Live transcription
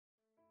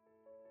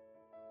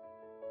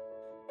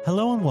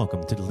Hello and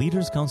welcome to the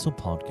Leaders Council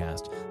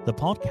podcast, the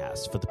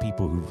podcast for the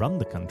people who run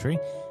the country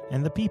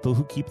and the people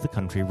who keep the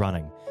country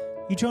running.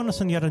 You join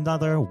us on yet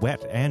another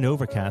wet and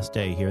overcast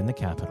day here in the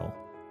capital.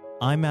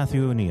 I'm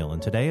Matthew O'Neill,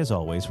 and today, as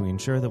always, we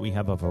ensure that we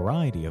have a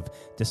variety of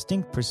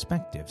distinct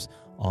perspectives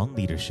on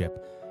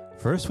leadership.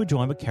 First, we're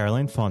joined by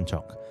Caroline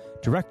Fonjock,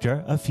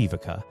 Director of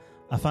Fevaca,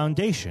 a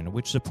foundation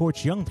which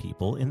supports young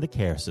people in the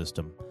care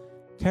system.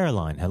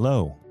 Caroline,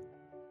 hello.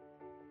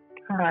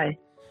 Hi.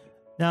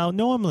 Now,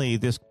 normally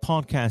this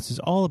podcast is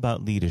all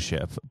about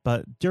leadership,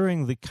 but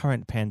during the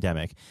current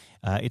pandemic,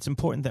 it's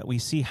important that we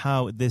see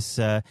how this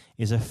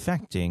is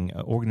affecting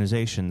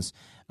organizations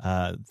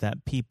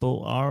that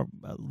people are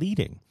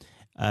leading.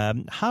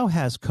 How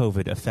has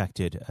COVID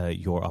affected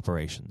your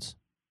operations?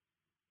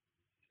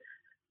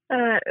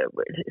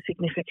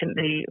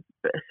 Significantly,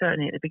 but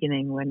certainly at the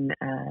beginning when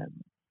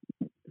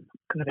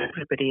kind of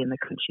everybody in the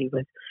country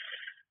was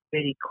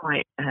really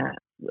quite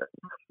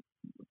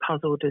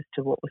puzzled as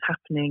to what was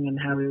happening and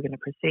how we were going to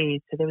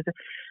proceed. So there was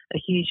a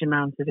huge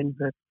amount of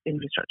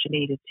infrastructure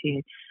needed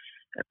to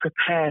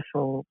prepare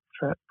for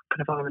kind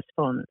of our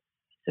response.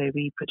 So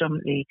we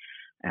predominantly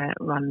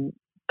run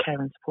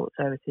care and support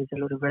services, a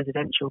lot of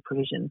residential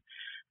provision,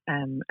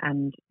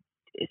 and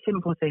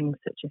simple things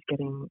such as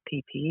getting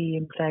PPE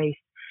in place,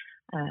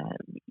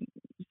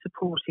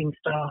 supporting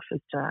staff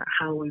as to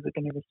how we were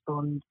going to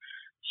respond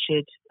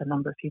should a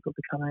number of people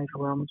become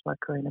overwhelmed by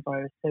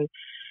coronavirus. So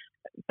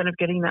kind of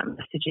getting that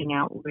messaging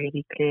out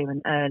really clear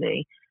and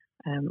early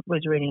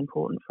was really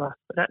important for us.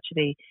 But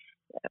actually,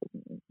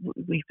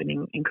 we've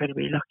been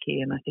incredibly lucky,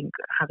 and I think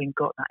having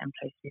got that in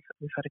place,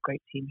 we've had a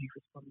great team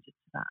who've responded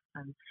to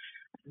that,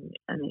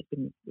 and it's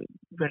been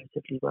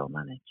relatively well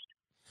managed.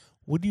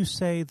 Would you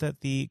say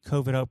that the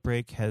COVID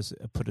outbreak has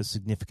put a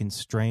significant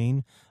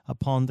strain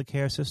upon the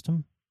care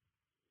system?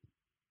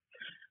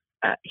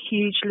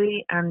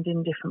 Hugely, and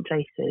in different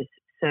places.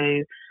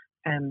 So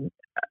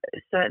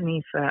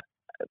certainly for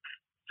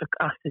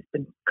us, there's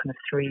been kind of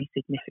three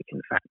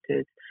significant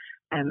factors.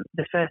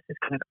 The first is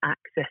kind of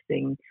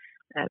accessing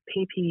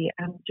PPE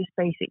and just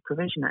basic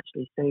provision,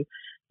 actually. So,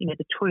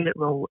 the toilet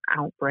roll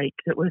outbreak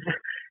that was,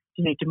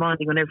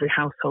 demanding on every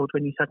household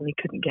when you suddenly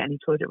couldn't get any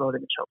toilet roll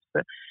in the shops.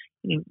 But,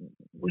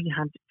 we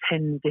had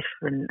 10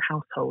 different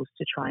households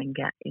to try and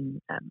get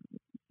in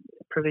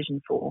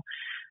provision for.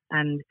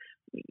 And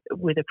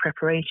with a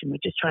preparation, we're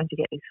just trying to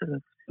get these sort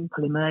of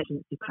simple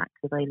emergency packs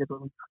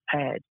available and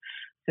prepared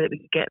so that we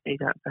could get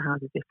these out to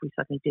houses if we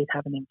suddenly did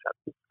have an influx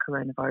of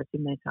coronavirus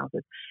in those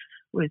houses,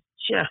 was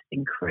just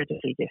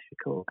incredibly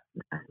difficult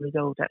and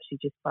resolved actually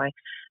just by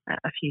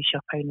a few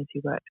shop owners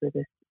who worked with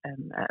us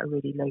at a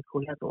really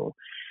local level.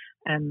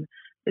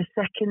 The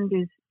second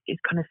is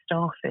kind of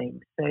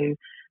staffing. So,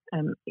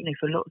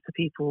 for lots of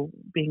people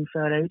being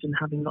furloughed and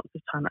having lots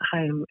of time at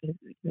home,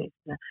 it's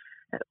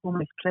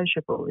almost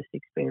pleasurable, this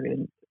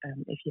experience,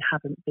 if you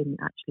haven't been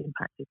actually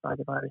impacted by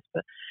the virus.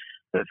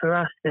 But for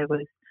us, there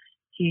was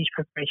huge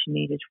preparation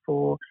needed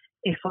for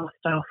if our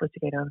staff were to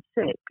go down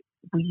sick,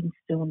 we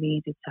still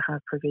needed to have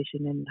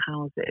provision in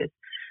houses.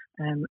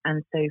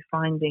 And so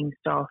finding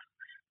staff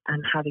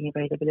and having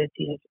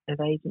availability of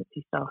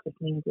agency staff if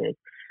needed.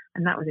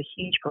 And that was a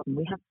huge problem.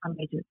 We had some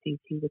agencies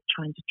who were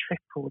trying to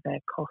triple their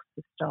cost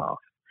of staff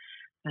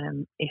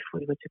if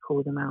we were to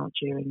call them out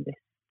during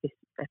this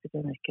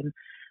epidemic.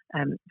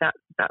 And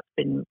that's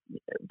been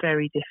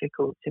very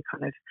difficult to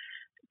kind of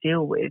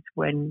deal with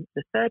when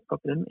the third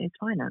problem is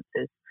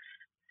finances.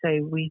 So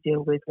we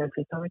deal with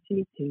local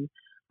authorities who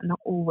are not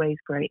always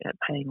great at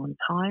paying on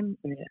time.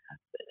 We're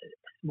a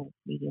small,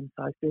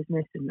 medium-sized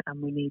business,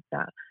 and we need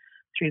that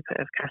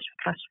throughput of cash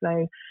for cash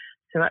flow.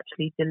 So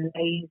actually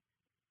delays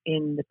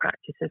in the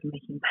practice of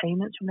making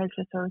payments from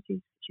local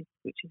authorities,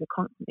 which is a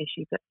constant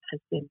issue, but has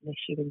been an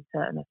issue in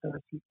certain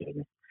authorities during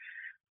this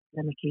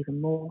pandemic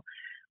even more.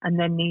 And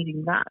then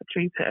needing that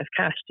throughput of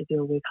cash to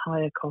deal with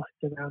higher costs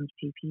around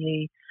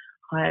PPE,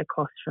 higher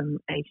costs from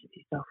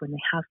agency staff when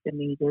they have been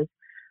needed,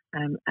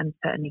 and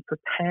certainly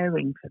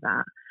preparing for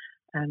that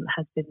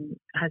has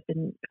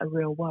been a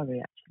real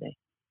worry, actually.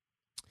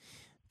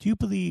 Do you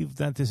believe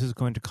that this is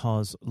going to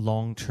cause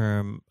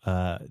long-term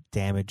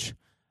damage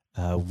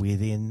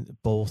within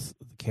both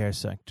the care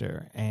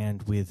sector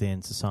and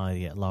within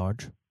society at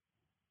large?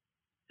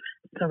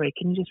 Sorry,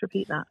 can you just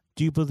repeat that?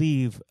 Do you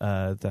believe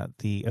that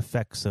the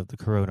effects of the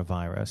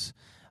coronavirus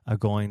are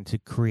going to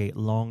create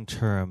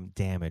long-term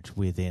damage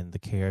within the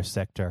care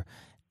sector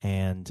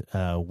and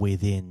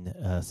within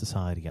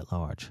society at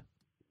large?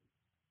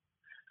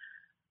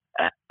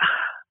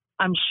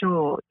 I'm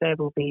sure there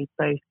will be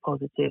both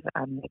positive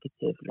and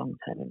negative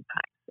long-term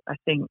impacts. I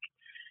think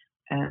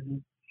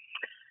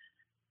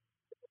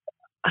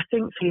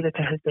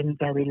Fevaca has been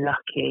very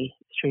lucky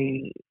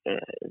through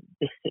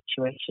this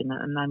situation,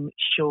 and I'm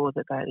sure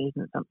that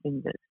isn't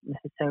something that's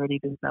necessarily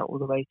been felt all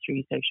the way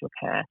through social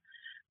care.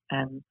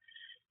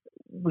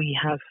 We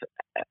have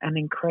an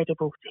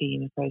incredible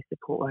team of both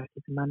support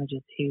workers and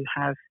managers who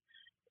have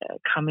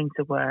come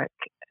into work,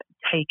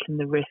 taken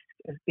the risk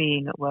of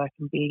being at work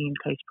and being in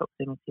close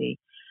proximity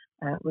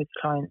with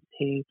clients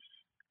who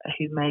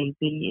who may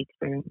be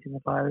experiencing the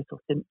virus or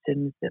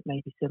symptoms that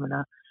may be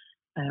similar,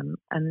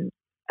 and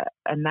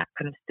that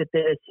kind of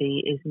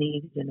stability is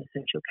needed in a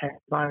social care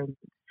environment.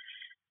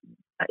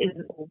 That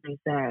isn't always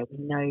there.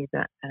 We know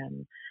that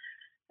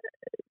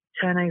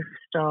turnover of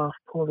staff,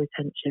 poor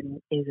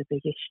retention is a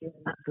big issue,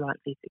 and that's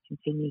likely to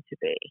continue to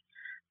be.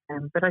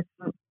 But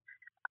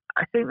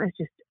I think there's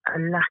just a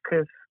lack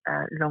of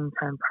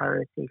long-term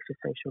priority for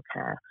social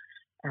care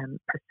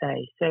per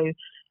se. So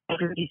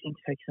everybody seems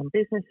to focus on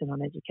business and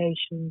on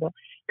education, but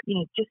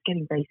just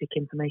getting basic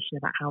information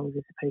about how we're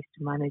supposed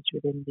to manage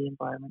within the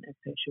environment of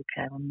social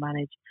care and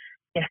manage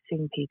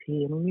getting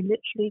PPE. I mean, we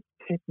literally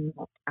could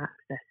not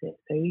access it.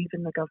 So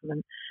even the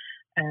government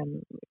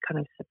kind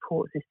of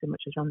support system,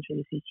 which was run through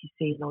the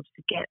CQC in order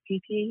to get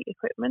PPE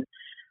equipment,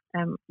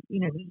 we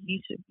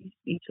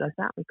utilised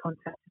that. We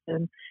contacted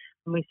them,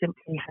 and we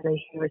simply had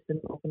here are some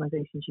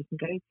organisations you can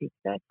go to.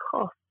 Their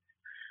costs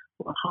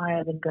were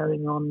higher than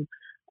going on,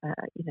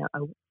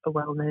 a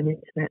well-known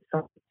internet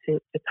site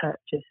to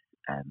purchase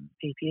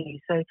PPE.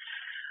 So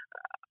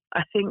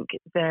I think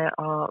there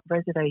are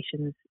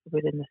reservations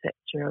within the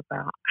sector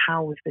about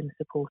how we've been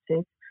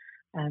supported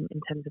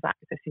in terms of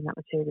accessing that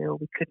material.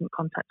 We couldn't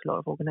contact a lot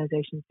of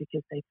organisations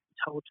because they've been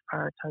told to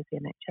prioritise the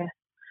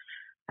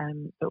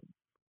NHS, but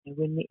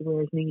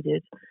we're as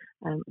needed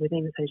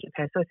within the social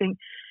care. So I think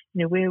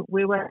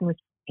we're working with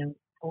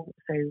people,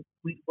 so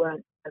we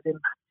weren't as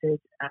impacted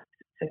as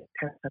social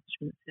care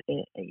establishments.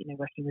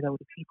 Working with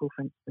older people,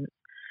 for instance.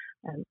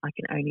 I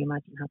can only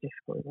imagine how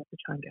difficult it was to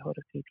try and get hold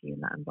of PPE in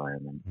that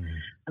environment.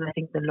 And I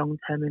think the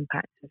long-term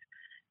impact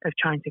of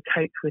trying to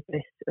cope with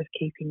this, of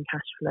keeping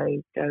cash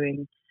flow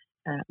going,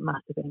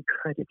 must have been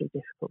incredibly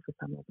difficult for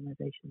some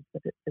organisations.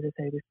 But as I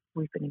say,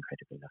 we've been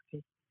incredibly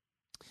lucky.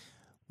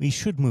 We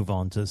should move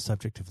on to the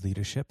subject of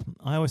leadership.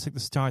 I always like to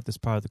start this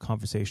part of the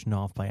conversation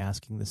off by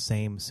asking the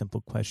same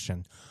simple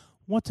question.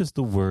 What does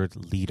the word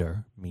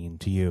leader mean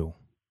to you?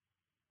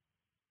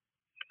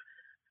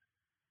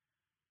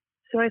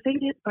 So I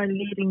think it's by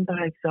leading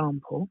by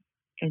example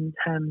in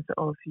terms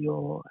of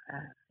your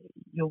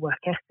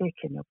work ethic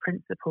and your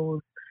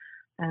principles,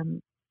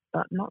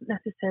 but not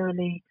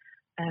necessarily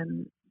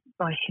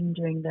by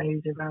hindering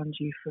those around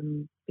you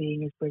from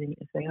being as brilliant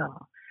as they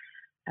are.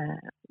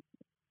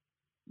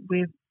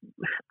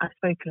 I've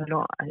spoken a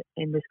lot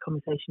in this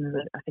conversation, as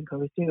I think I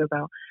always do,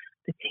 about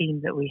the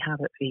team that we have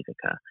at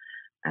Fevaca.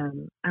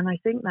 And I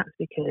think that's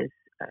because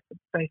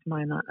both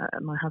my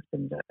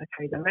husband are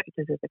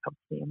co-directors of the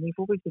company, and we've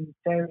always been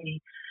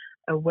very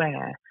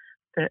aware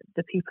that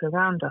the people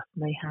around us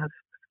may have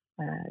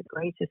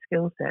greater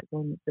skill set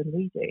than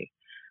we do.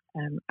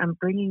 And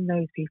bringing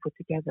those people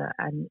together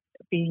and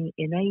being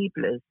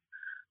enablers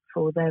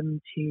for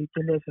them to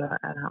deliver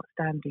an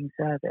outstanding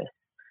service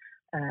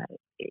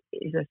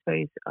is, I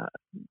suppose,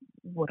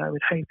 what I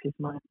would hope is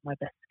my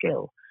best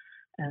skill.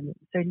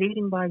 So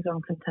leading by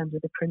example in terms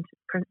of the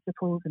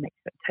principles and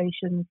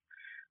expectations,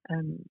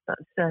 but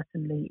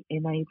certainly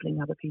enabling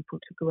other people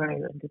to grow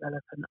and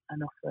develop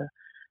and offer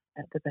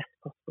the best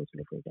possible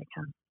delivery they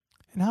can.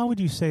 And how would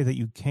you say that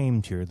you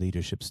came to your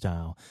leadership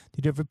style?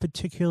 Did you have a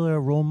particular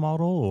role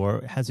model,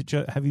 or have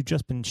you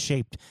just been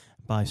shaped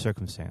by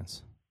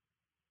circumstance?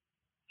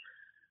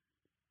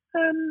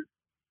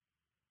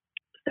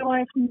 So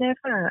I've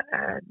never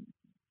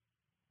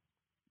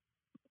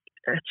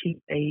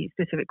achieved a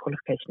specific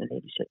qualification in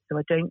leadership, so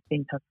I don't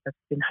think I've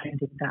been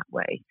honed in that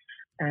way.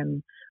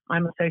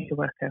 I'm a social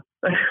worker,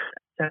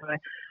 so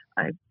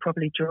I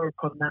probably draw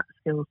upon that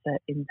skill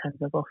set in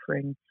terms of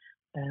offering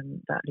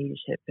that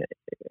leadership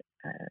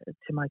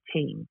to my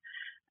team.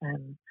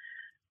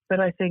 But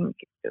I think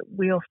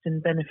we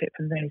often benefit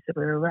from those that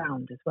we're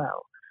around as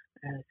well.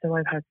 So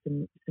I've had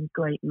some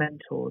great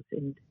mentors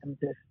in terms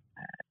of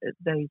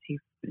those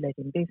who've led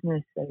in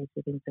business, those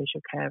within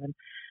social care, and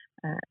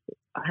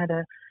I had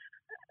a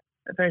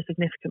very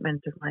significant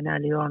mentor of mine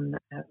early on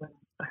when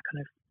I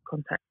kind of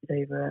contacted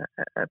over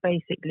a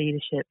basic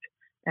leadership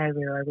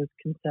area I was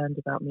concerned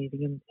about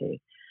moving into,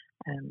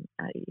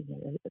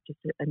 just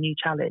a new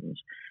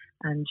challenge.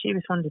 And she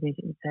responded to me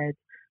and said,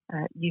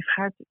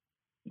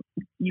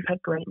 you've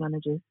had great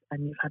managers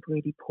and you've had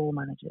really poor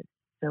managers.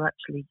 So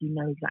actually, you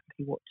know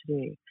exactly what to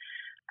do.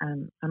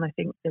 And I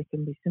think there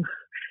can be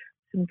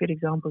some good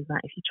examples of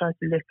that if you try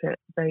to look at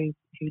those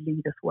who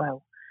lead us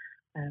well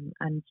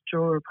and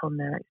draw upon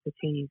their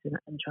expertise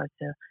and try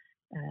to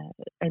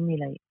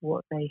emulate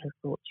what they have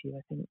brought to you.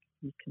 I think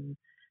you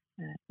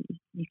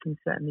can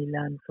certainly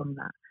learn from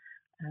that.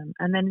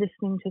 And then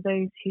listening to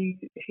those who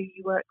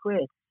you work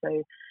with. So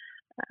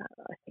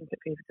I think at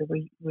Fevaca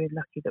we're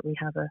lucky that we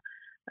have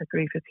a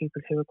group of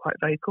people who are quite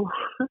vocal,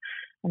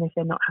 and if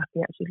they're not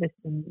happy, actually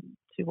listening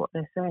to what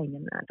they're saying.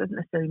 And that doesn't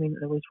necessarily mean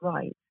that they're always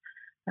right,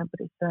 but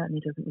it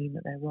certainly doesn't mean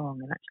that they're wrong.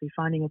 And actually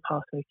finding a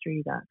pathway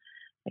through that,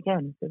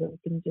 again, so that we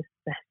can just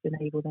best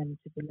enable them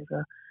to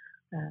deliver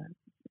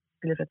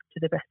to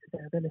the best of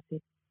their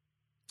ability.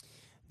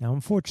 Now,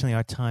 unfortunately,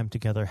 our time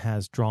together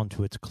has drawn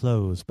to its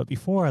close. But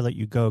before I let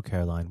you go,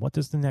 Caroline, what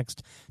does the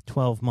next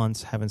 12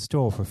 months have in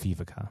store for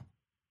Fevaca?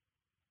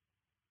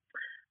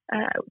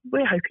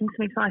 we're hoping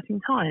some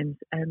exciting times.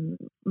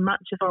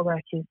 Much of our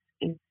work is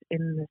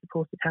in the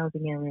supported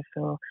housing area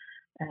for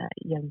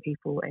young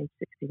people aged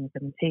 16 and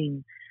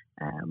 17.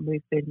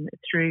 We've been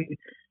through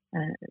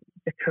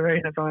the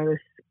coronavirus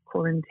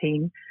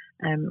quarantine.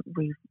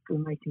 We've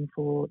been waiting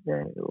or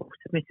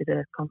submitted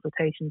a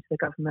consultation to the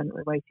government.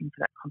 We're waiting for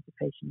that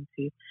consultation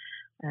to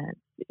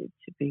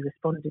be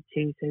responded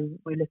to. So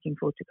we're looking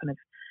forward to kind of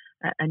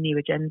a new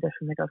agenda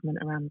from the government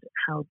around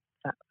how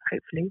that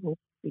hopefully will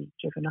be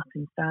driven up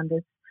in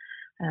standards.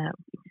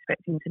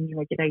 Expecting some new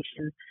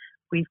regulation.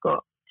 We've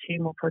got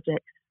 2 more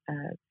projects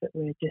that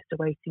we're just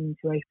awaiting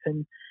to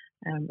open,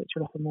 which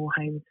will offer more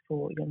homes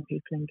for young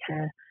people in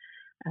care.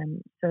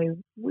 So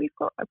we've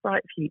got a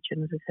bright future,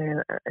 and as I say,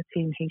 a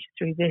team who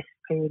through this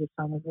period of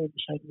time have really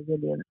shown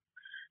resilience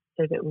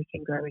so that we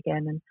can grow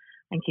again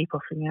and keep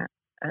offering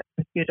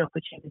a good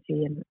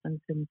opportunity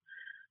and some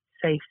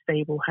safe,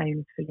 stable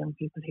homes for young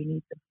people who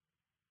need them.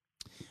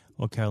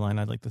 Well, Caroline,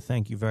 I'd like to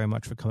thank you very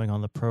much for coming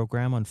on the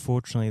program.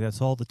 Unfortunately,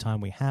 that's all the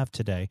time we have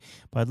today,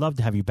 but I'd love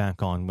to have you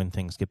back on when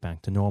things get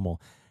back to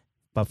normal.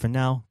 But for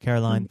now,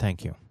 Caroline,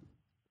 thank you.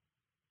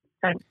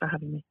 Thanks for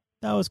having me.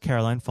 That was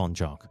Caroline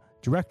Fonjock,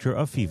 Director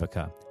of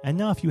Fevaca. And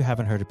now, if you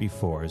haven't heard it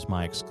before, is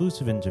my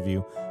exclusive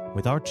interview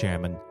with our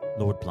chairman,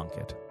 Lord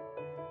Blunkett.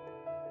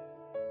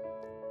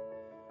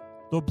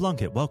 Lord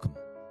Blunkett, welcome.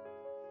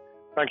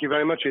 Thank you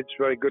very much. It's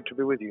very good to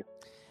be with you.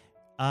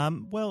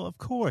 Well, of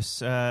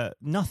course,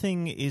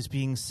 nothing is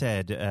being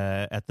said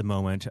at the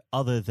moment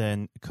other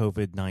than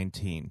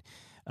COVID-19,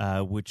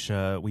 which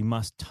we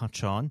must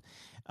touch on.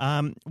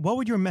 What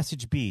would your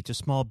message be to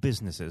small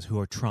businesses who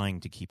are trying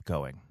to keep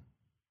going?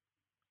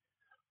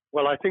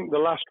 Well, I think the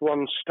last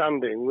ones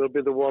standing will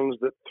be the ones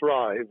that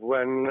thrive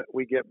when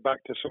we get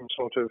back to some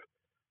sort of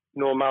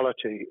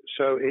normality.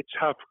 So it's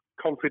have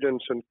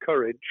confidence and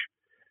courage.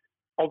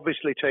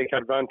 Obviously, take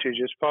advantage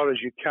as far as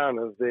you can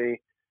of the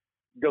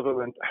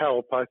government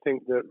help. I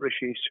think that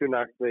Rishi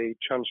Sunak, the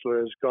Chancellor,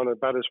 has gone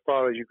about as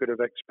far as you could have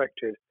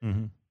expected.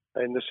 Mm-hmm.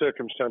 In the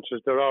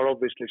circumstances. There are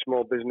obviously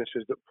small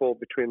businesses that fall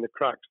between the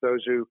cracks.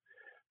 Those who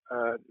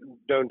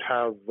don't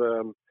have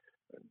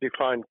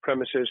defined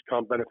premises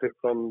can't benefit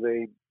from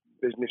the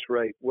business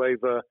rate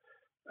waiver,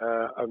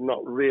 have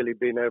not really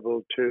been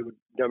able to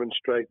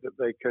demonstrate that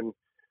they can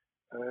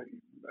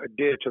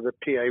adhere to the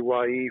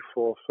PAYE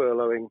for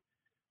furloughing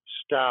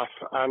staff,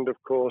 and of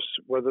course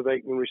whether they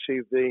can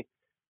receive the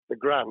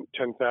grant,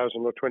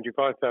 10,000 or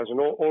 25,000.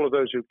 All of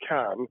those who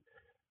can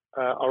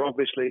are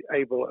obviously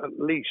able at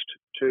least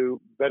to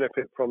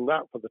benefit from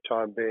that for the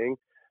time being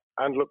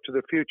and look to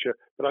the future.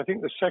 But I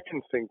think the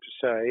second thing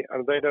to say,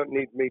 and they don't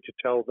need me to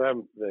tell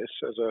them this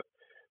as a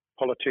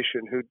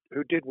politician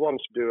who did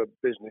once do a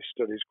business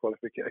studies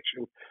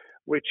qualification,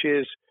 which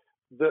is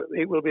that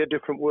it will be a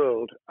different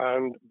world,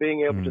 and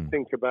being able to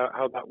think about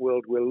how that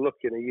world will look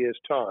in a year's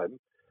time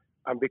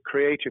and be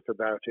creative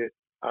about it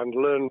and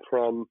learn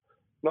from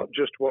not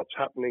just what's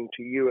happening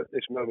to you at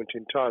this moment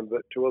in time,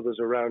 but to others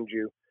around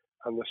you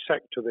and the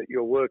sector that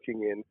you're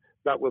working in,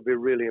 that will be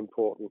really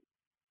important.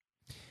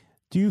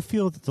 Do you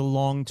feel that the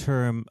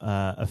long-term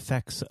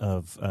effects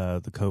of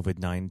the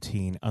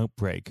COVID-19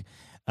 outbreak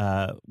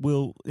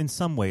will in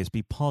some ways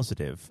be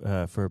positive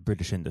for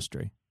British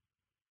industry?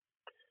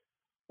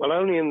 Well,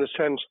 only in the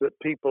sense that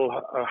people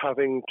are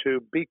having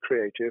to be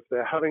creative,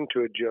 they're having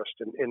to adjust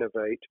and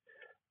innovate.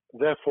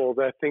 Therefore,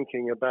 they're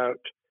thinking about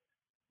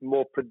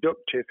more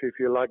productive, if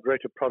you like,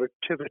 greater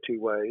productivity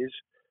ways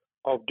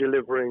of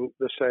delivering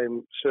the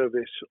same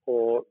service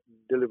or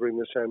delivering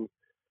the same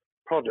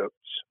products.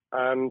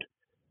 And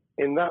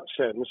in that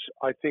sense,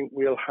 I think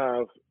we'll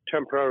have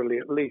temporarily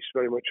at least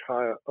very much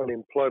higher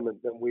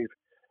unemployment than we've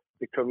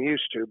become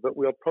used to, but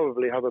we'll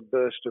probably have a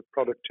burst of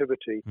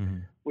productivity,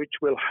 which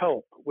will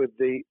help with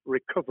the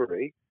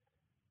recovery.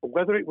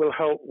 Whether it will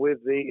help with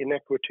the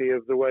inequity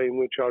of the way in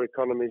which our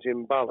economy is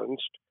imbalanced,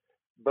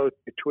 both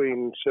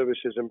between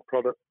services and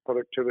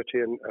productivity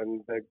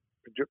and the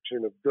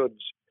production of goods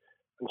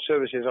and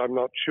services, I'm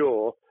not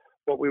sure.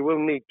 What we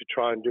will need to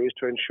try and do is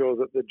to ensure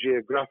that the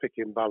geographic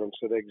imbalance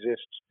that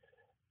exists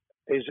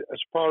is, as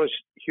far as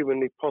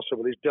humanly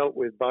possible, is dealt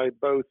with by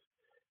both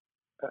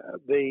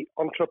the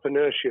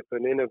entrepreneurship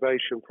and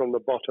innovation from the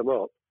bottom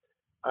up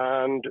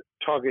and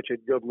targeted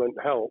government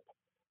help,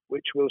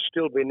 which will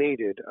still be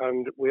needed.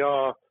 And we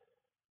are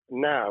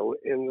now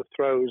in the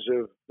throes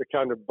of the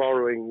kind of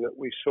borrowing that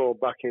we saw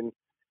back in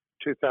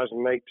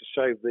 2008 to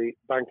save the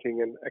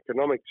banking and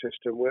economic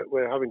system.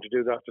 We're having to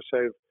do that to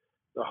save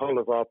the whole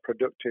of our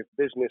productive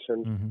business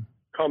and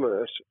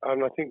commerce,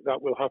 and I think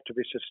that will have to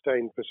be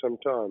sustained for some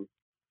time.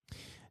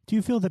 Do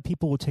you feel that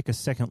people will take a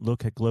second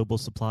look at global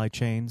supply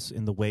chains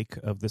in the wake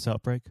of this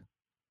outbreak?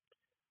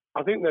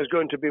 I think there's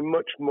going to be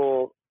much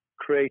more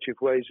creative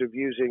ways of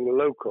using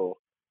local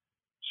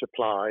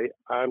supply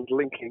and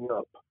linking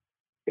up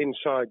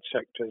inside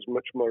sectors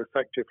much more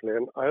effectively.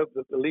 And I hope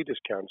that the Leaders'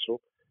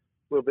 Council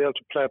will be able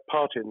to play a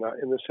part in that,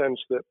 in the sense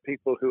that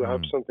people who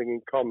have something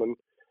in common,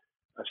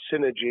 a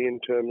synergy in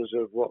terms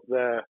of what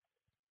they're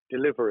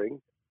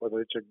delivering, whether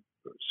it's a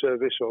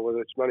service or whether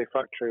it's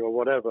manufacturing or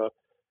whatever,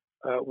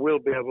 will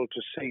be able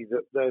to see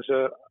that there's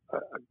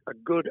a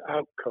good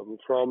outcome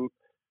from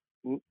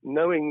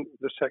knowing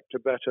the sector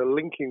better,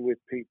 linking with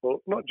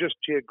people, not just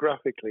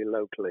geographically,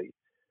 locally,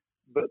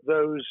 but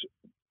those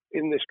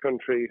in this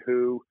country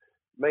who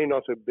may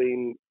not have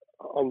been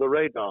on the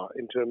radar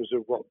in terms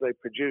of what they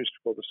produced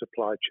for the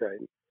supply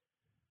chain.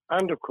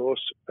 And of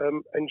course,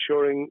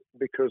 ensuring,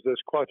 because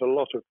there's quite a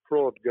lot of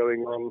fraud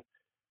going on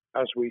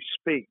as we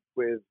speak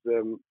with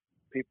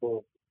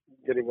people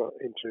getting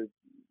into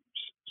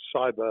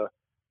cyber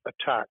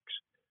attacks,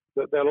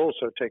 that they'll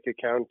also take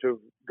account of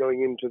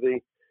going into the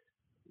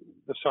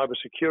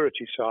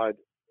cybersecurity side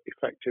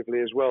effectively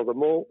as well. The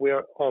more we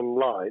are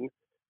online,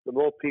 the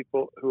more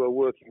people who are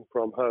working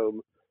from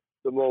home,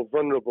 the more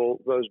vulnerable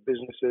those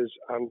businesses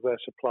and their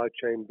supply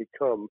chain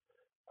become.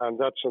 And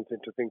that's something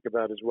to think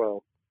about as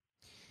well.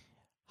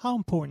 How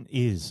important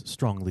is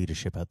strong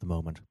leadership at the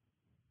moment?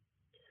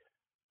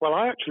 Well,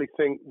 I actually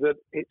think that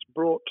it's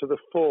brought to the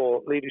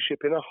fore leadership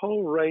in a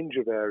whole range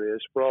of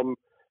areas, from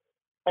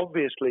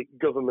obviously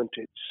government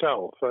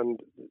itself, and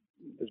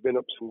there's been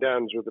ups and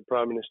downs with the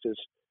Prime Minister's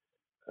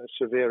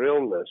severe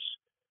illness,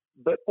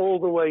 but all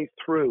the way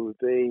through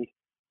the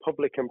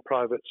public and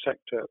private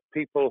sector,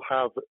 people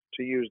have,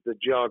 to use the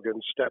jargon,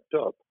 stepped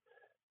up,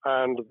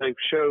 and they've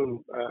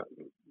shown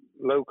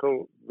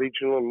local,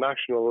 regional,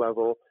 national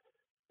level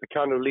the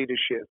kind of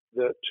leadership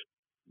that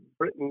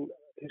Britain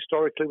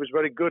historically was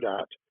very good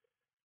at.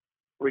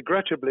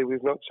 Regrettably,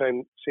 we've not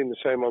seen the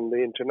same on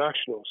the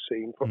international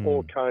scene for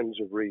all kinds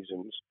of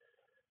reasons,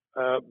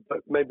 but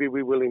maybe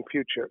we will in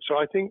future. So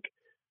I think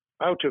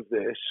out of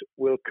this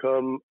will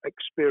come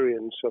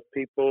experience of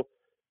people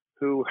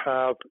who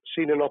have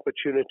seen an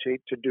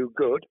opportunity to do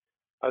good,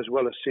 as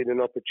well as seen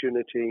an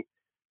opportunity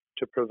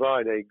to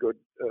provide a good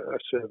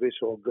service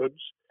or goods,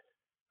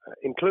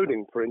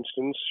 including, for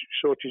instance,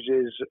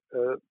 shortages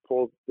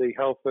for the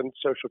health and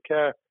social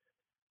care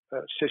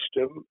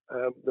system,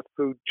 the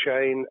food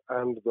chain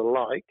and the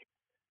like,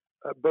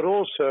 but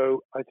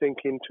also I think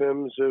in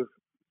terms of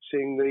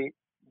seeing the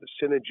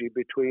synergy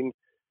between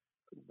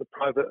the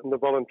private and the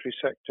voluntary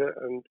sector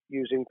and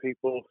using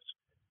people's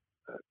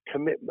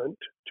commitment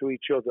to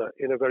each other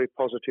in a very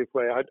positive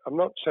way. I'm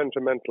not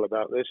sentimental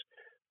about this.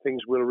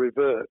 Things will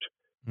revert.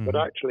 But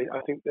actually,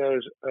 I think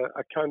there's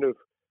a kind of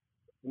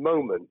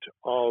moment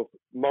of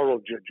moral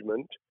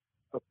judgment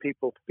of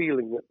people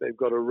feeling that they've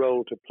got a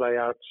role to play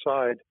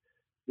outside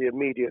the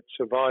immediate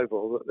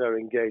survival that they're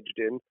engaged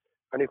in.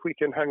 And if we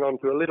can hang on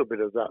to a little bit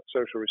of that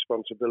social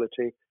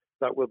responsibility,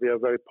 that will be a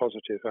very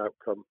positive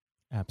outcome.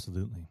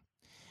 Absolutely.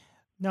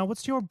 Now,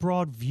 what's your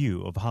broad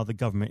view of how the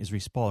government is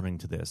responding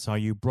to this? Are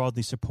you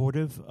broadly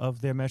supportive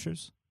of their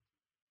measures?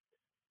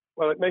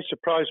 Well, it may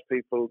surprise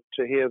people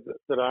to hear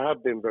that I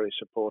have been very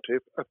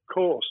supportive. Of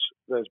course,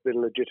 there's been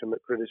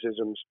legitimate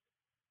criticisms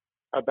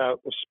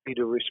about the speed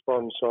of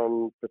response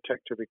on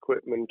protective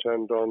equipment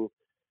and on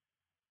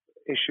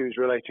issues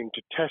relating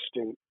to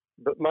testing.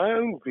 But my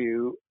own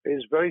view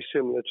is very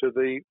similar to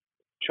the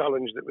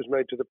challenge that was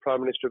made to the Prime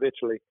Minister of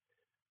Italy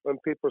when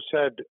people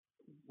said,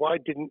 why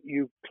didn't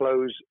you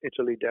close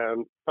Italy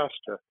down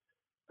faster?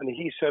 And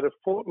he said, a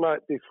fortnight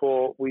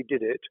before we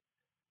did it,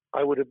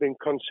 I would have been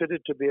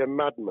considered to be a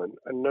madman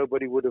and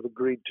nobody would have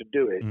agreed to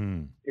do it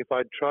if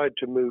I'd tried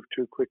to move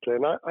too quickly.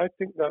 And I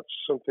think that's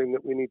something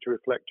that we need to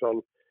reflect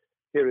on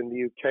here in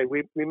the UK.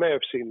 We may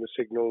have seen the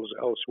signals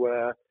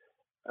elsewhere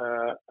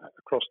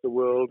across the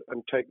world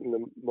and taken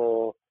them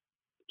more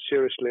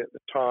seriously at the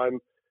time.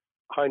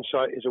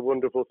 Hindsight is a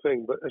wonderful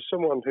thing, but as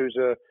someone who's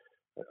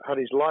had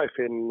his life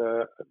in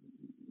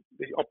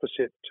the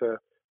opposite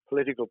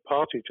political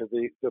party to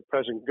the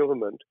present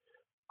government,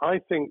 I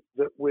think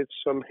that with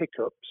some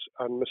hiccups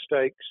and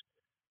mistakes,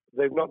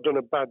 they've not done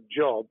a bad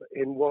job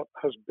in what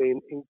has been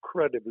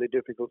incredibly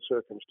difficult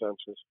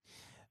circumstances.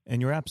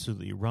 And you're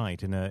absolutely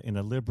right. In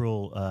a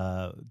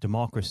liberal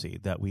democracy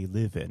that we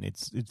live in,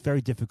 it's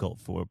very difficult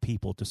for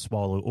people to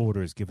swallow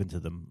orders given to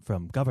them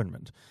from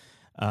government.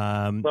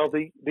 Well,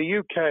 the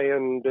UK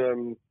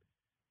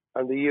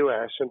and the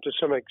US, and to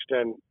some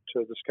extent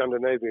the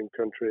Scandinavian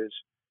countries,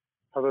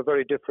 have a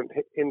very different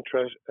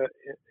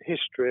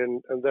history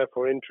and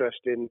therefore interest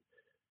in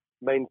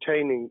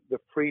maintaining the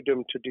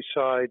freedom to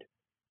decide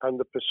and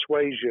the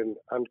persuasion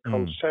and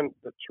consent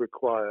that's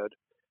required.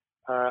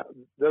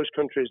 Those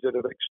countries that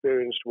have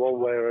experienced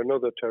one way or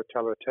another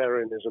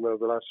totalitarianism over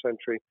the last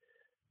century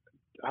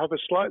have a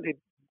slightly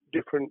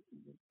different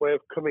way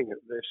of coming at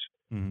this.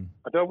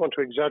 I don't want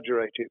to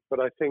exaggerate it, but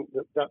I think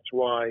that that's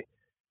why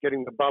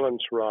getting the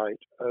balance right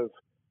of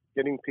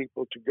getting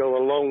people to go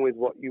along with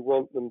what you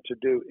want them to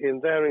do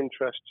in their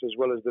interests as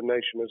well as the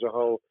nation as a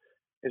whole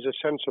is a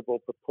sensible,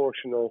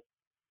 proportional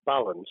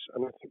balance.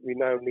 And I think we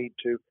now need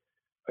to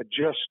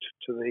adjust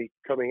to the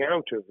coming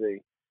out of the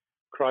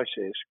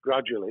crisis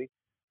gradually,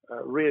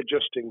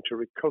 readjusting to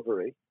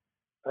recovery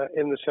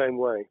in the same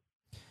way.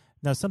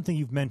 Now, something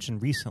you've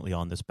mentioned recently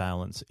on this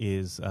balance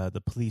is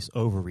the police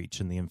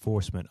overreach in the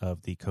enforcement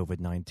of the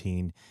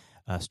COVID-19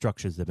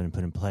 structures that have been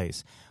put in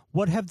place.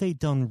 What have they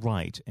done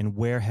right, and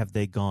where have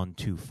they gone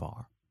too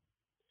far?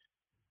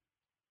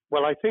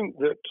 Well, I think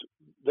that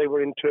they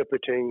were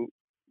interpreting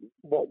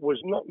what was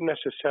not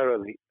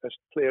necessarily as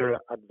clear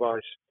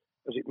advice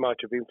as it might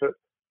have been for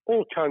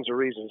all kinds of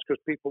reasons,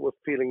 because people were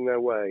feeling their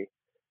way.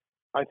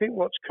 I think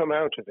what's come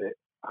out of it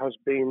has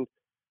been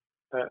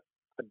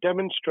a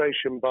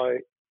demonstration by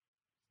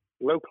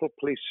local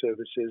police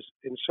services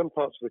in some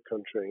parts of the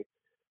country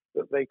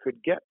that they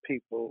could get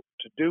people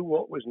to do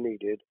what was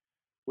needed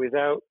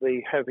without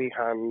the heavy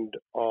hand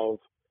of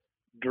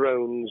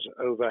drones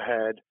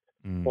overhead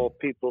or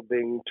people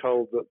being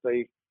told that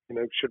they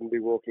shouldn't be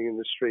walking in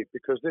the street,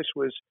 because this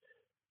was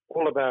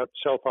all about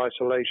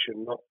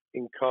self-isolation, not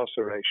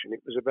incarceration.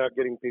 It was about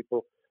getting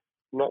people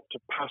not to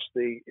pass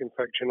the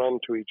infection on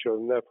to each other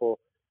and therefore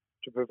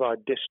to provide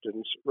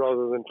distance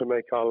rather than to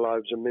make our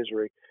lives a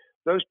misery.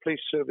 Those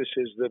police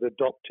services that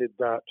adopted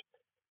that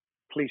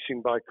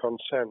policing by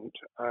consent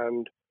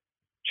and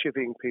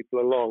chivying people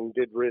along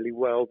did really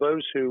well.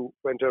 Those who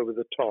went over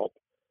the top,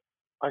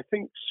 I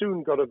think,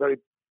 soon got a very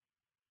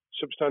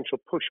substantial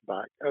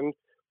pushback. And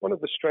one of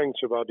the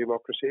strengths of our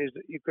democracy is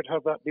that you could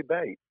have that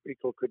debate.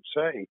 People could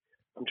say,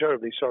 I'm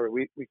terribly sorry,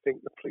 we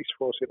think the police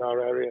force in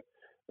our area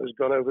has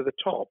gone over the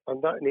top.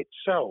 And that in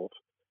itself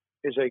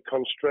is a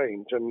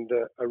constraint and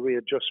a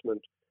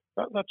readjustment.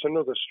 That's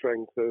another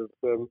strength of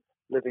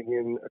living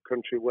in a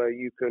country where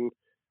you can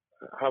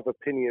have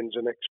opinions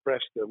and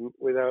express them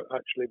without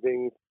actually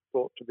being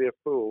thought to be a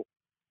fool.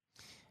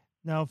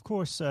 Now, of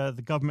course,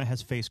 the government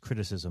has faced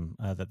criticism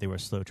that they were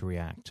slow to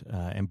react,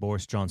 and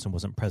Boris Johnson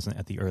wasn't present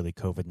at the early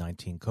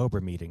COVID-19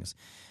 COBRA meetings.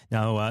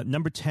 Now,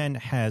 Number 10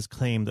 has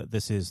claimed that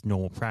this is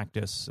normal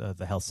practice.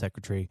 The health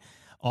secretary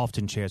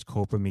often chairs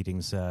COBRA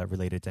meetings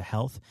related to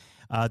health.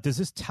 Does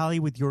this tally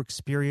with your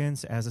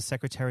experience as a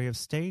Secretary of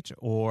State,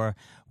 or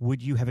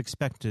would you have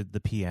expected the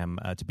PM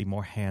to be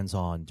more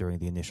hands-on during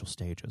the initial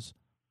stages?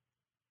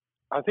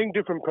 I think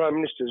different prime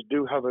ministers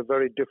do have a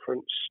very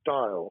different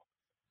style.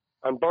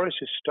 And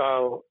Boris's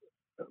style,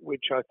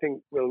 which I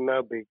think will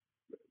now be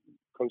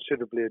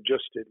considerably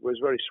adjusted, was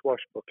very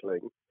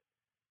swashbuckling.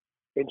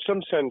 In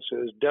some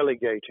senses,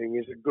 delegating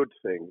is a good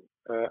thing,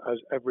 as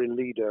every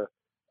leader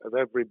of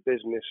every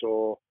business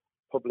or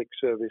public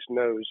service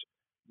knows.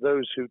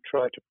 Those who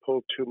try to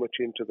pull too much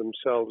into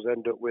themselves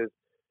end up with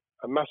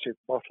a massive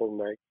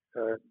bottleneck,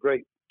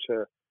 great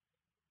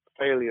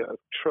failure of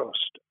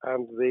trust,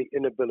 and the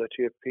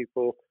inability of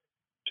people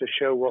to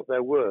show what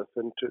they're worth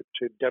and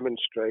to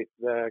demonstrate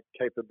their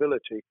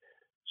capability.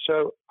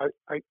 So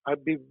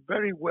I'd be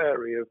very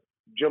wary of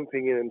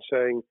jumping in and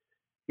saying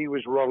he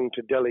was wrong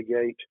to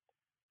delegate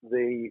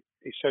the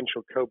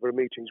essential COBRA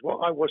meetings. What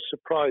I was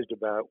surprised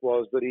about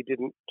was that he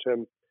didn't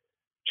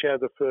chair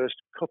the first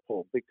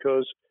couple,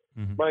 because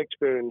my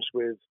experience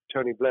with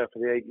Tony Blair for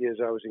the 8 years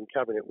I was in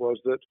Cabinet was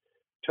that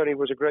Tony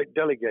was a great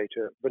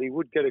delegator, but he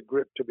would get a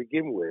grip to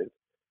begin with,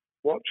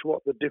 watch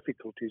what the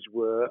difficulties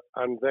were,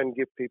 and then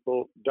give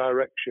people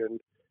direction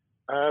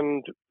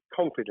and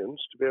confidence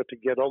to be able to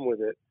get on with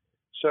it.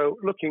 So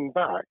looking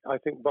back, I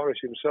think Boris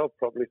himself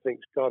probably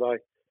thinks, God, I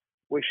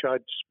wish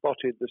I'd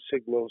spotted the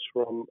signals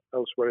from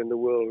elsewhere in the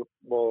world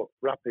more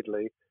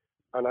rapidly,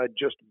 and I'd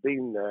just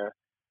been there.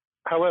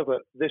 However,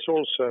 this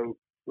also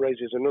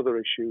raises another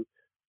issue.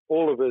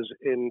 All of us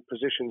in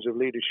positions of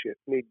leadership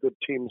need good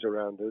teams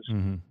around us.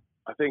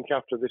 I think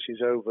after this is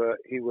over,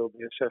 he will be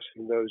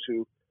assessing those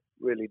who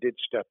really did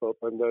step up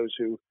and those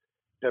who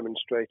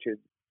demonstrated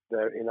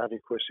their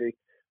inadequacy.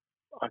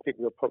 I think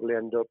we'll probably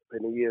end up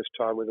in a year's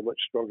time with a much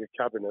stronger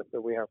cabinet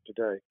than we have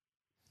today.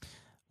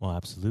 Well,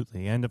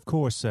 absolutely. And of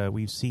course,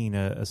 we've seen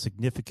a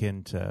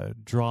significant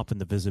drop in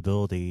the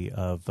visibility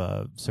of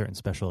certain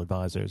special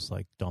advisors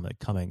like Dominic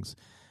Cummings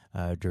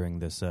during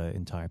this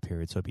entire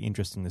period. So it'd be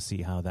interesting to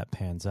see how that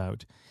pans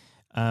out.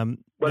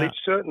 It's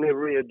certainly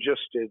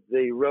readjusted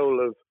the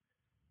role of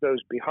those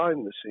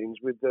behind the scenes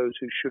with those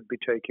who should be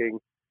taking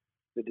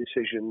the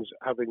decisions,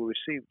 having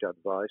received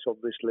advice.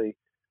 Obviously,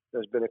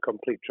 there's been a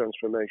complete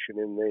transformation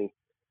in the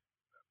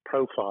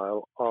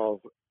profile of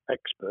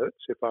experts,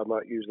 if I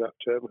might use that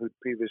term, who'd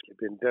previously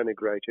been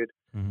denigrated.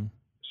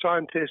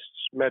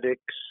 Scientists,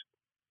 medics,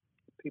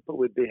 people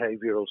with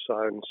behavioral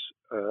science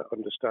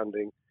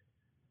understanding.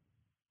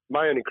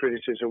 My only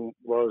criticism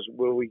was,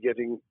 were we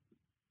getting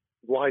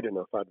wide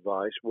enough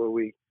advice? Were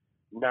we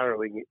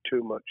narrowing it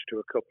too much to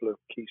a couple of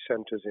key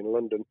centres in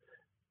London?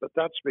 But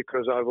that's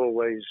because I've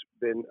always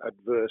been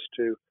adverse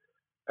to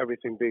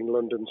everything being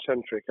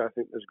London-centric. I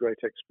think there's great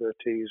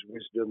expertise,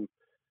 wisdom,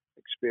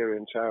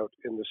 experience out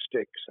in the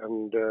sticks,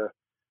 and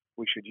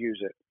we should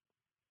use it.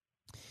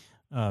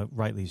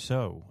 Rightly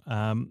so.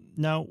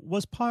 Now,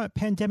 was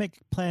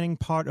pandemic planning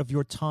part of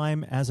your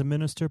time as a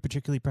minister,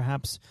 particularly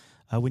perhaps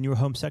when you were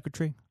Home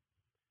Secretary?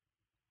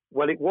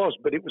 Well, it was,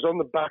 but it was on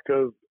the back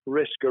of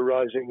risk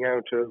arising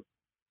out of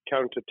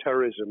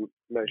counter-terrorism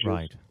measures.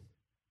 Right.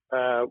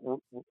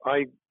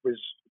 I was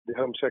the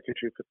Home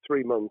Secretary for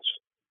 3 months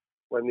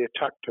when the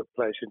attack took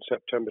place in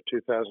September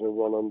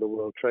 2001 on the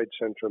World Trade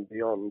Center and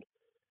beyond.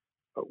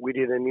 We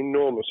did an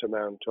enormous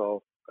amount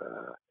of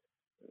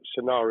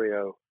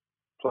scenario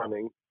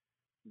planning,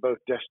 both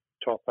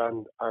desktop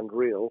and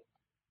real.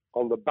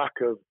 on the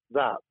back of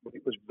that,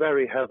 it was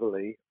very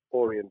heavily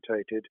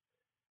orientated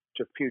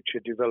to future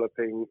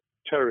developing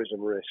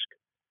terrorism risk.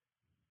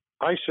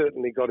 I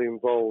certainly got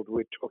involved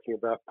with talking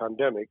about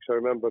pandemics. I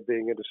remember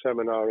being at a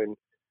seminar in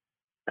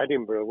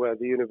Edinburgh where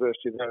the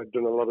university there had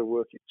done a lot of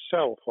work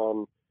itself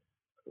on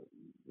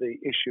the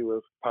issue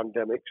of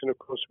pandemics. And of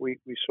course, we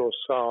saw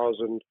SARS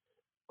and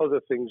other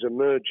things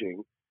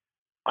emerging.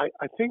 I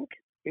think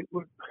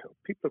people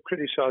have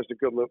criticised the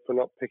government for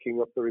not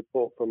picking up the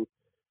report from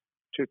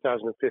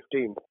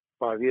 2015,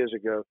 5 years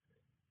ago.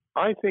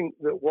 I think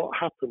that what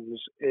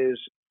happens is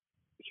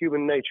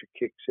human nature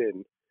kicks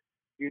in.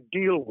 You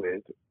deal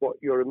with what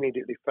you're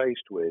immediately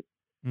faced with.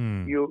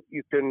 You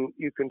can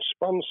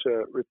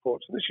sponsor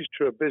reports, and this is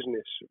true of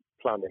business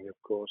planning, of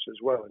course, as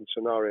well, and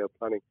scenario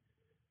planning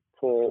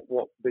for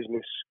what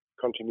business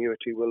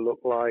continuity will look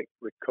like,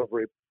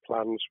 recovery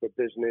plans for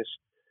business,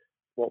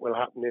 what will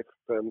happen if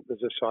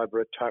there's a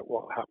cyber attack,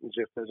 what happens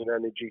if there's an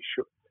energy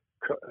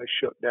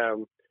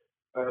shutdown.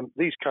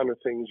 These kind of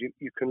things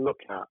you can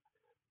look at,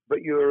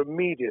 but you're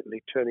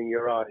immediately turning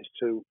your eyes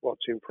to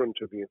what's in front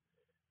of you.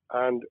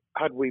 And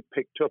had we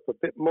picked up a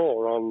bit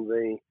more on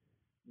the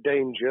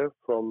danger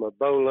from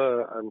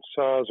Ebola and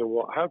SARS and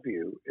what have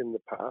you in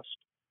the past,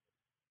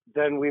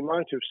 then we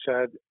might have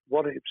said,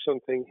 what if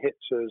something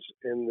hits us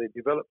in the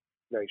developed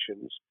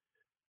nations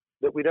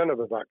that we don't have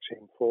a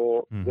vaccine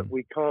for, that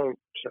we can't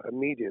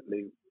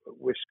immediately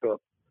whisk up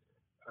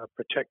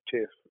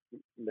protective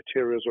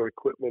materials or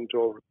equipment,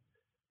 or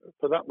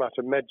for that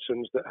matter,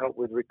 medicines that help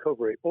with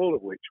recovery, all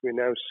of which we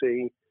now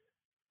see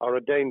are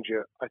a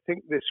danger. I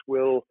think this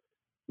will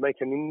make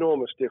an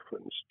enormous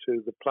difference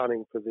to the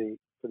planning for the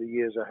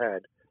years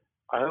ahead.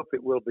 I hope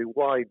it will be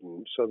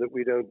widened so that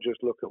we don't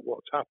just look at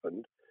what's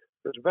happened,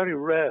 but very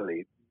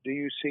rarely do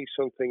you see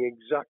something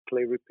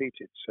exactly repeat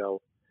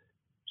itself.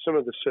 Some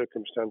of the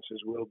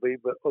circumstances will be,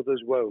 but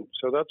others won't.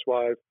 So that's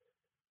why I've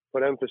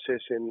put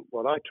emphasis in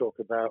what I talk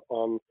about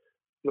on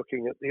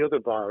looking at the other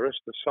virus,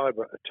 the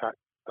cyber attack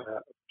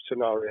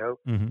scenario,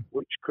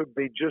 which could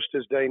be just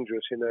as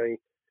dangerous in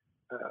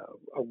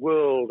a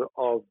world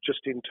of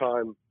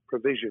just-in-time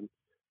provision.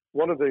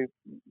 One of the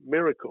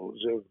miracles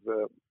of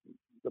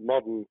the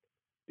modern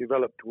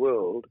developed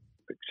world,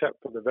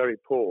 except for the very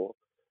poor,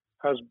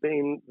 has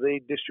been the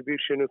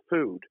distribution of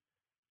food.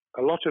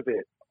 A lot of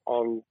it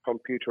on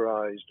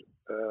computerized,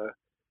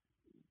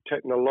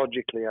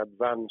 technologically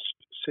advanced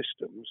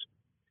systems.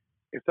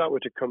 If that were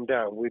to come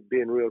down, we'd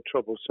be in real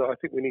trouble. So I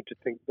think we need to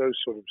think those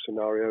sort of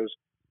scenarios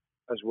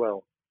as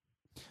well.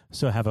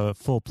 So have a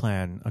full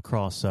plan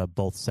across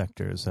both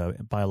sectors,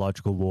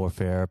 biological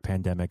warfare,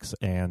 pandemics,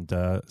 and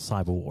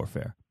cyber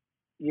warfare.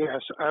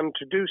 Yes, and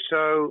to do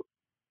so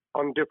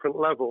on different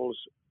levels.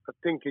 I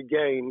think,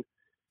 again,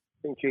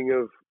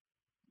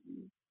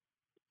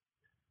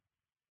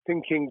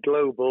 thinking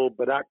global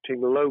but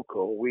acting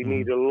local, we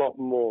need a lot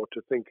more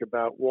to think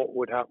about what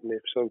would happen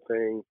if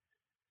something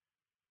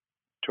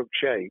took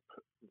shape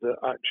that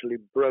actually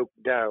broke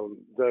down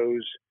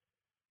those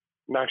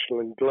national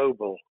and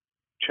global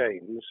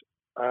chains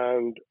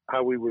and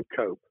how we would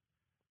cope.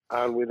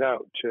 And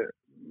without,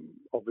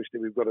 obviously,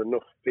 we've got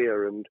enough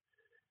fear and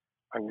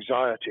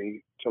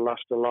anxiety to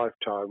last a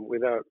lifetime.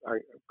 Without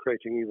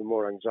creating even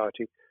more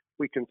anxiety,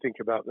 we can think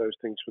about those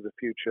things for the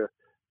future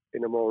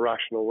in a more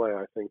rational way,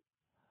 I think.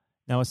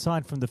 Now,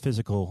 aside from the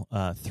physical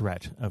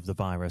threat of the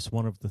virus,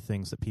 one of the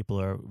things that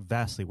people are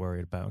vastly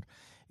worried about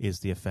is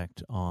the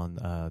effect on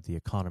the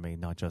economy,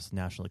 not just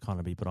national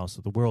economy, but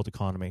also the world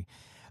economy.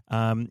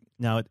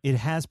 Now, it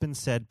has been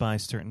said by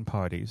certain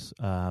parties,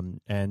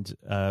 and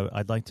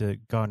I'd like to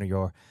garner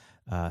your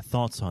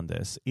thoughts on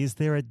this. Is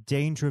there a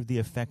danger of the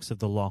effects of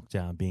the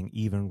lockdown being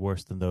even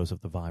worse than those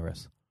of the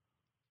virus?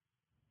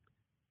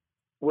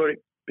 Were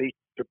it be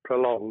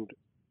prolonged,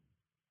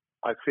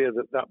 I fear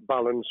that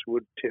balance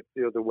would tip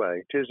the other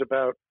way. It is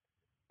about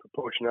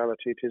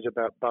proportionality. It is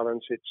about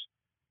balance. It's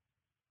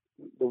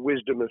the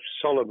wisdom of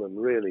Solomon,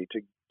 really,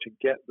 to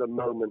get the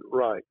moment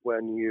right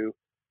when you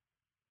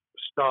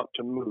start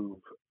to move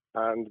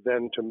and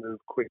then to move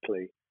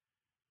quickly.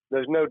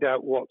 There's no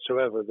doubt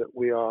whatsoever that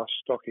we are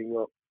stocking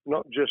up,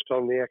 not just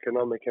on the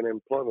economic and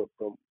employment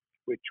front,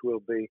 which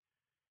will be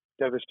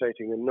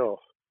devastating enough,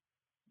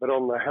 but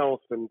on the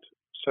health and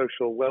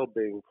social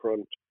well-being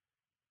front,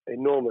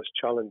 enormous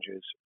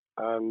challenges,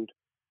 and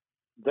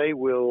they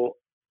will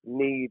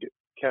need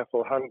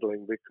careful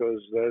handling because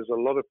there's a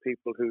lot of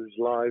people whose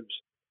lives,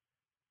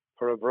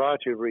 for a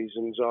variety of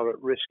reasons, are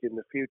at risk in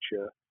the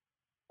future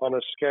on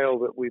a scale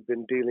that we've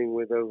been dealing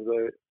with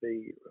over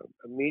the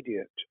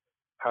immediate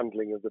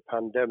handling of the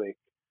pandemic,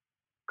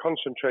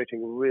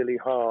 concentrating really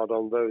hard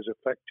on those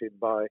affected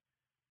by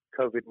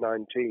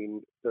COVID-19,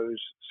 those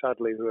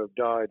sadly who have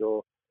died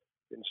or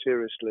been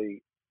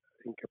seriously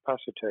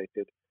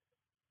incapacitated.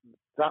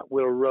 That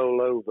will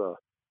roll over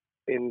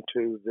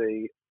into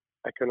the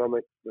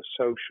economic, the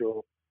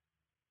social,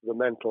 the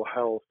mental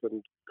health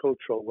and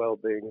cultural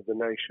well-being of the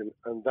nation,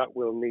 and that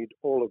will need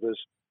all of us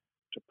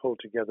to pull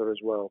together as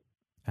well.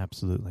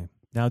 Absolutely.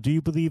 Now, do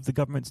you believe the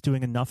government's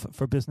doing enough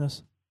for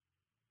business?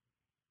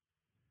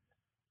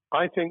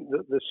 I think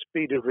that the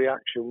speed of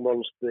reaction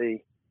once the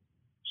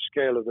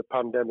scale of the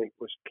pandemic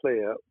was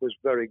clear was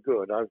very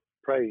good. I've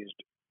praised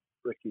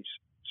Rishi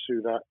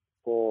Sunak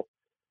for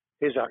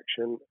his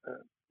action.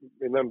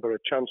 Remember, a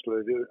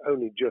chancellor who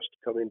only just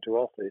come into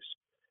office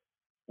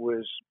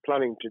was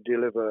planning to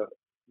deliver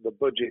the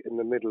budget in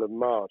the middle of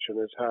March and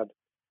has had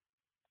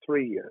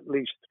at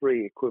least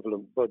three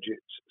equivalent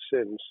budgets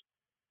since.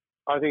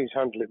 I think he's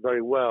handled it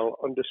very well.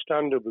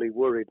 Understandably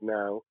worried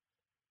now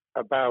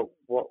about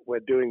what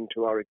we're doing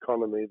to our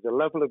economy. The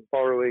level of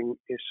borrowing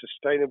is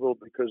sustainable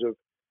because of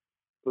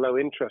low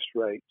interest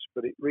rates,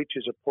 but it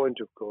reaches a point,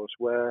 of course,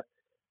 where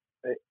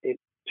it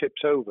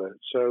tips over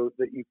so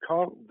that you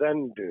can't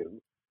then do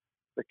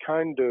the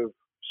kind of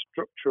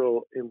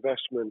structural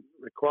investment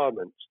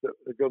requirements that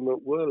the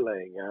government were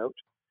laying out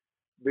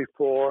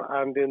before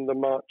and in the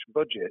March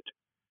budget.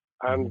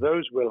 And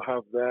those will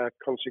have their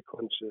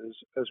consequences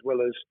as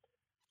well as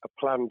a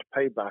planned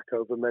payback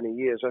over many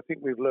years. I think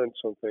we've learned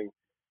something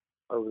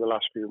over the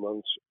last few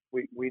months.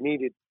 We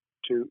needed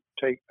to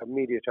take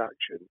immediate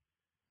action.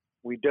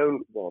 We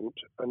don't want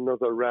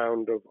another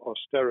round of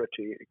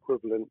austerity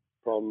equivalent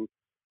from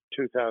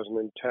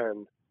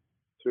 2010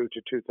 through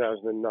to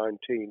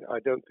 2019. I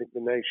don't think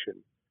the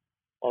nation,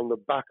 on the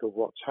back of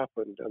what's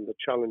happened and the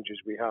challenges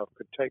we have,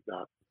 could take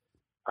that.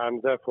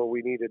 And therefore,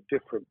 we need a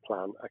different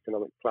plan,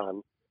 economic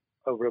plan,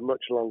 over a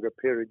much longer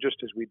period, just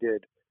as we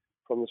did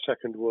from the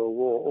Second World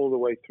War all the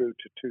way through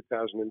to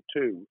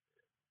 2002,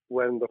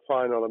 when the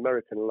final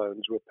American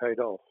loans were paid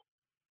off.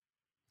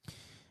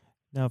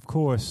 Now, of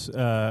course,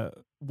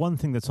 one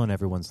thing that's on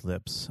everyone's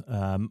lips,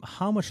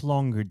 how much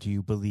longer do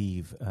you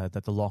believe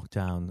that the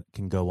lockdown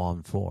can go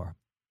on for?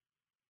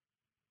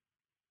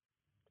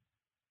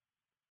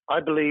 I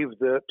believe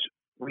that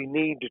we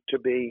need to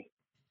be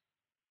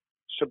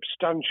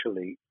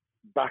substantially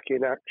back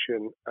in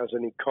action as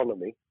an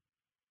economy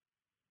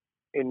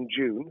in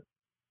June.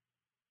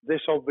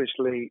 This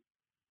obviously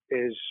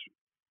is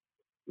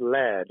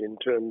led in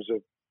terms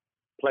of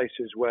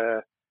places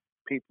where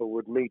people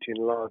would meet in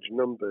large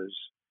numbers,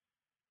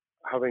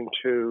 having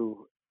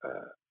to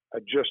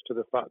adjust to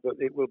the fact that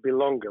it will be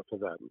longer for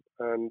them.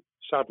 And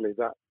sadly,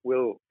 that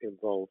will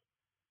involve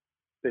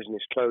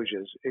business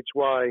closures. It's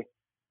why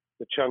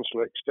the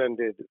Chancellor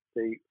extended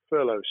the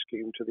furlough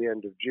scheme to the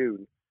end of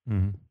June.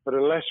 Mm-hmm. But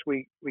unless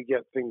we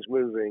get things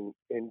moving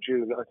in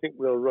June, I think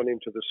we'll run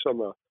into the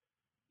summer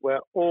where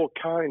all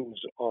kinds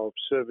of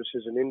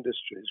services and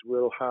industries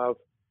will have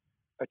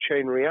a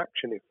chain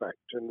reaction effect.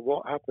 And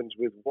what happens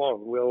with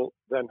one will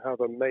then have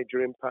a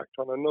major impact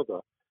on another.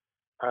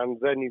 And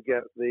then you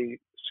get the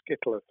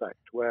skittle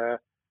effect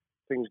where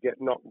things get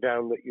knocked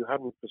down that you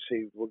hadn't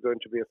perceived were going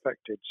to be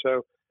affected.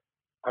 So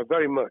I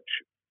very much,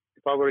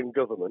 if I were in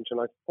government, and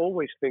I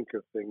always think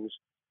of things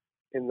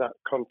in that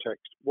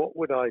context, what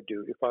would I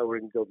do if I were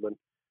in government?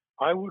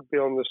 I would be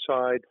on the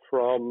side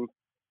from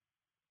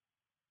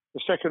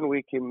the second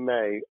week in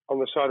May, on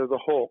the side of the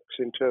hawks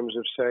in terms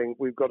of saying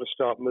we've got to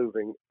start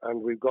moving,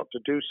 and we've got to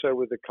do so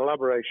with the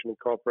collaboration and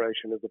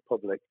cooperation of the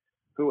public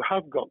who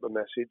have got the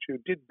message, who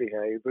did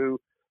behave, who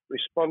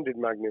responded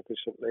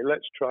magnificently.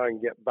 Let's try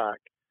and get back,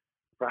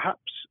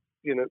 perhaps,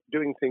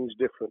 doing things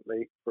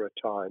differently for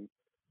a time,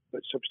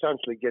 but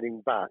substantially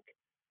getting back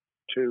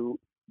to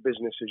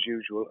business as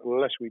usual. And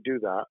unless we do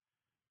that,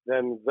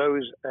 then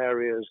those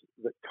areas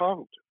that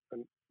can't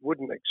and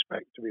wouldn't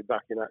expect to be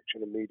back in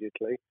action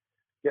immediately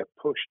get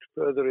pushed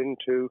further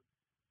into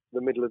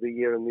the middle of the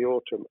year and the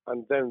autumn,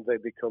 and then they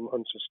become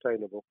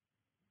unsustainable.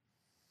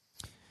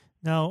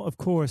 Now, of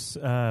course,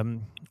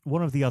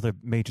 one of the other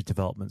major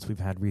developments we've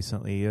had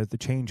recently are the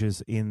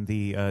changes in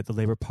the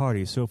Labour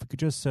Party. So if we could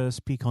just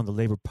speak on the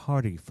Labour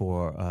Party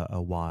for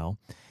a while.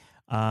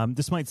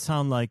 This might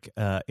sound like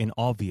an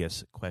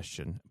obvious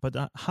question, but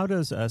how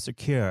does Sir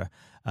Keir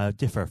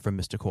differ from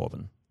Mr.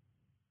 Corbyn?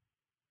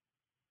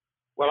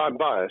 Well, I'm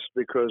biased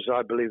because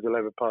I believe the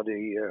Labour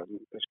Party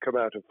has come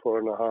out of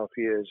 4.5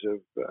 years of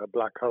a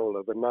black hole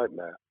of a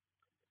nightmare,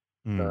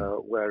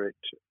 where it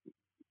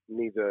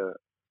neither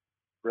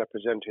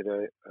represented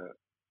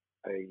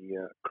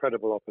a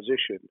credible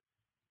opposition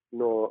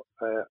nor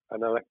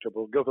an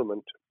electable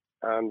government.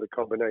 And the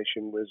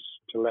combination was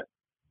to let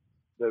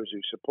those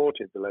who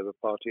supported the Labour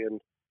Party and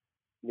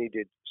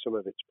needed some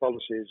of its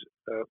policies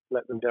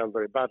let them down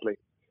very badly.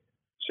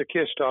 Sir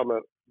Keir Starmer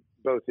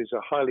both is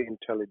a highly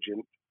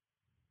intelligent,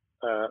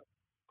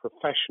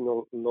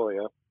 professional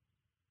lawyer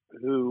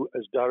who,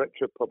 as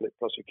Director of Public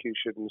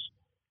Prosecutions,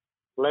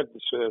 led the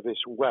service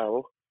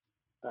well,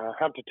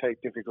 had to take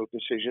difficult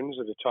decisions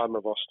at a time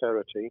of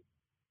austerity,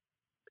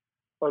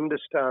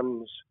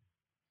 understands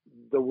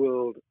the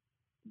world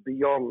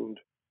beyond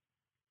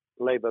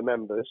Labour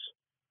members,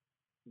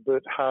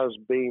 but has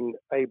been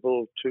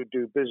able to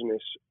do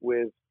business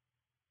with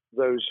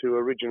those who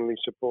originally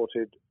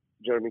supported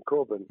Jeremy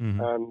Corbyn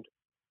and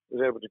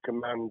was able to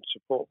command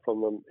support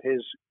from them.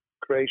 His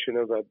creation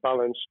of a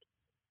balanced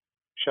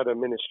shadow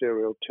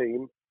ministerial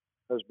team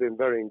has been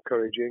very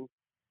encouraging.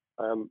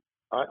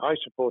 I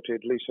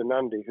supported Lisa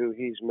Nandy, who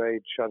he's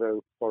made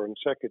shadow foreign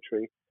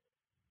secretary,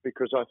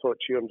 because I thought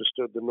she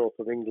understood the north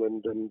of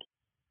England and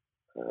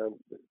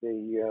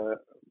the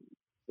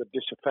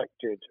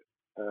disaffected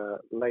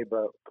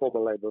former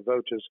Labour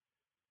voters.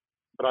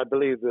 But I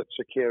believe that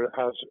Sir Keir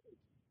has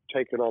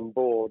taken on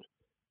board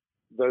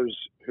those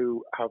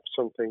who have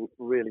something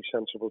really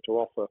sensible to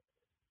offer.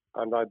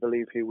 And I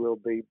believe he will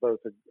be both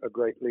a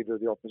great leader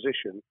of the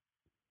opposition.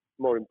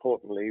 More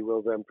importantly, he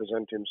will then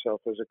present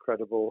himself as a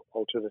credible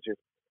alternative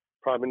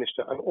Prime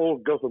Minister. And all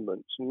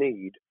governments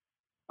need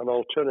an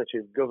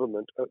alternative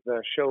government at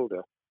their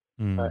shoulder.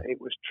 It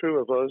was true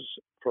of us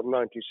from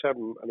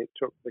 97, and it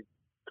took the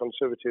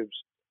Conservatives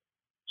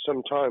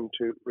some time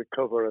to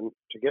recover and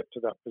to get to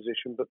that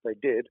position, but they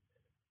did,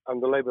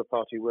 and the Labour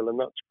Party will, and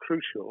that's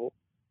crucial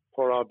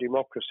for our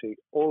democracy.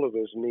 All of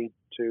us need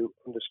to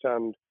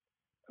understand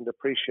and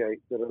appreciate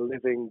that a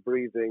living,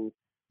 breathing,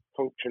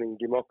 functioning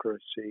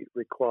democracy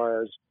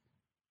requires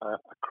a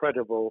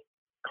credible,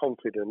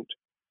 confident,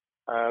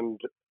 and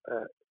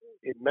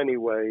in many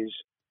ways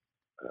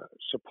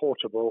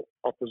supportable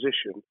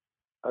opposition,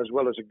 as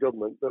well as a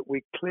government that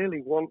we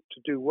clearly want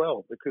to do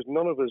well, because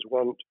none of us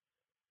want,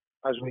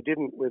 as we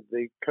didn't with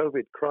the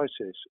COVID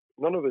crisis,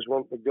 none of us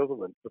want the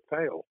government to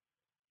fail.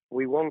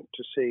 We want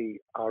to see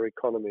our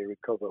economy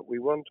recover. We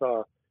want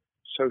our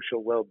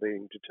social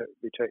well-being to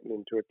be taken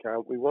into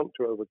account. We want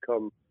to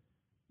overcome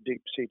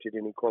deep-seated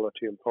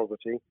inequality and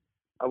poverty,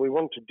 and we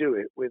want to do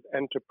it with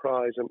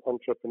enterprise and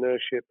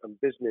entrepreneurship and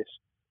business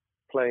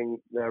playing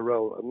their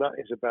role, and that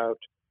is about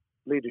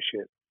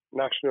leadership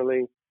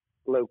nationally,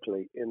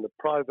 locally, in the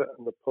private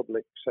and the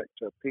public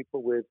sector,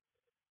 people with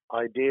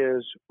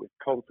ideas, with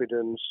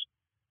confidence,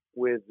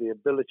 with the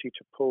ability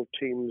to pull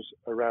teams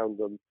around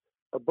them,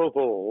 above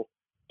all,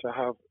 to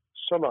have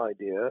some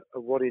idea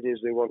of what it is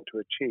they want to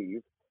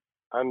achieve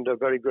and a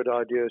very good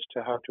idea as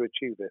to how to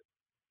achieve it.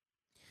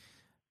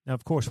 Now,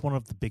 of course, one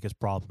of the biggest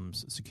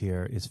problems Sir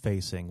Keir is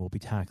facing will be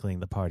tackling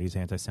the party's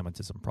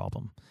anti-Semitism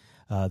problem.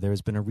 There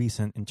has been a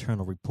recent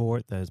internal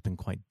report that has been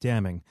quite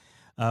damning.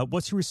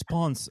 What's your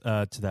response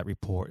to that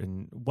report,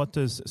 and what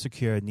does Sir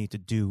Keir need to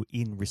do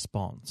in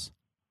response?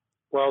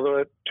 Well, there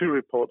are two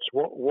reports.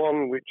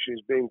 One which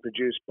is being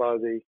produced by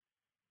the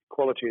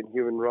Equality and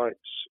Human Rights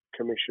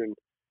Commission,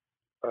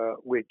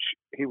 which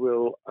he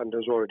will, and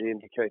has already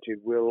indicated,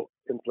 will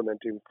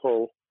implement in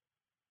full.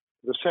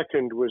 The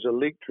second was a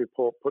leaked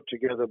report put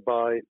together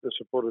by the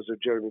supporters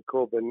of Jeremy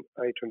Corbyn,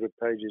 800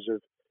 pages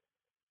of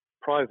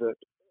private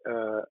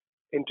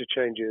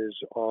interchanges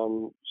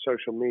on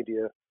social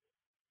media,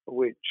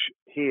 which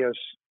he has,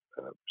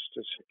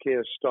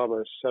 Keir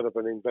Starmer, set up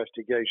an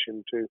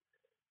investigation to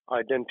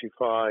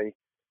identify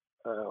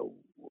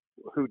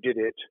who did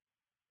it,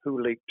 who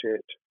leaked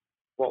it,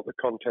 what the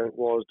content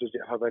was, does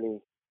it have any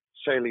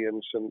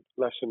salience and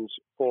lessons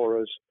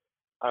for us,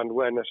 and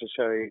where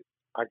necessary,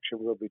 action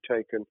will be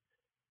taken.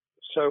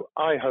 So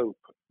I hope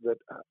that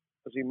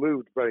as he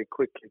moved very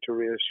quickly to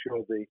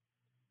reassure the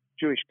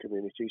Jewish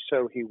community,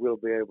 so he will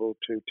be able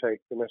to take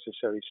the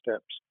necessary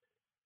steps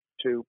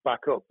to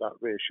back up that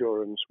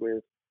reassurance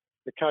with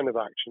the kind of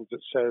actions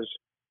that says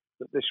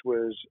that this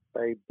was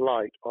a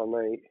blight on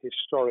a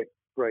historic,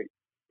 great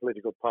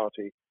political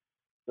party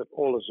that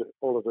all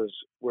of us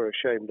were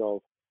ashamed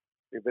of.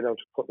 We've been able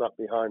to put that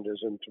behind us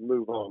and to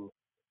move on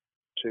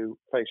to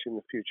facing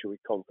the future with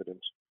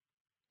confidence.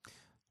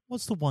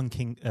 What's the one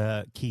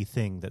key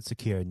thing that Sir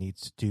Keir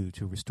needs to do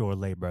to restore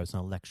Labour as an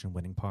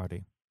election-winning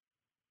party?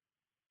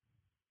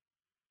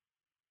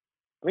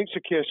 I think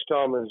Sir Keir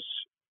Starmer's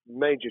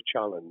major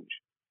challenge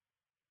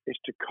is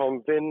to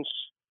convince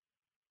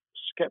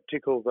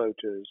sceptical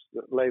voters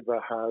that Labour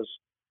has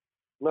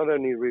not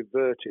only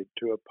reverted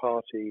to a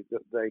party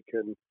that they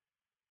can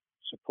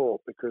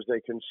support because they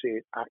can see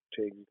it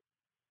acting,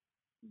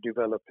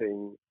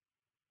 developing,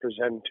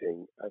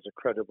 presenting as a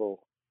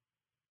credible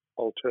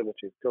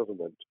alternative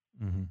government,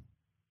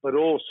 but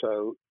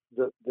also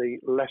that the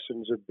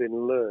lessons have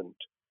been learned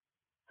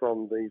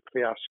from the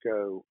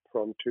fiasco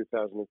from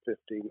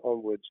 2015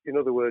 onwards. In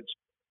other words,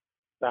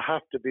 there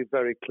have to be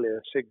very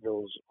clear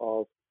signals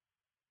of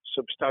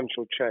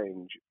substantial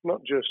change, not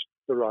just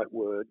the right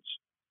words,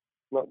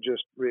 not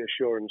just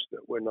reassurance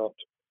that we're not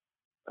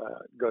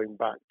going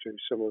back to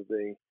some of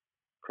the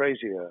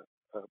crazier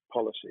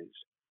policies,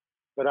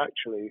 but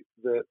actually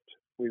that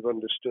we've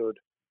understood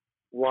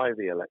why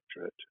the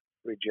electorate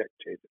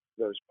rejected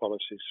those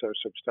policies so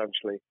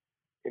substantially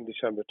in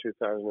December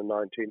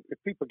 2019. If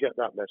people get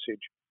that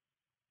message,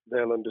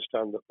 they'll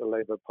understand that the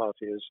Labour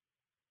Party has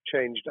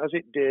changed, as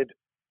it did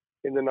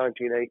in the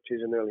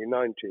 1980s and early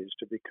 90s,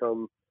 to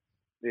become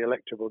the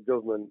electable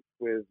government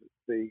with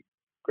the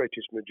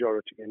greatest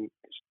majority in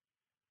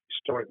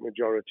historic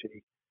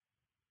majority,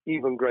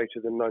 even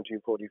greater than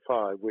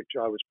 1945, which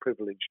I was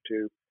privileged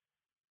to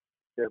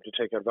be able to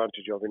take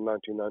advantage of in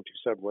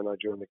 1997 when I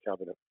joined the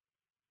cabinet.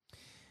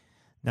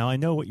 Now, I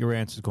know what your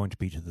answer is going to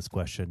be to this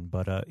question,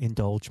 but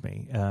indulge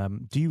me.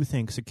 Do you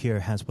think Sir Keir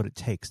has what it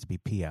takes to be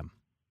PM?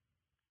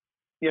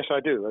 Yes,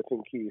 I do. I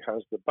think he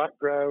has the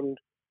background,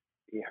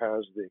 he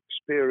has the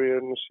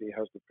experience, he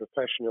has the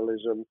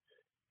professionalism,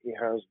 he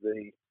has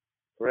the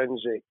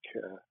forensic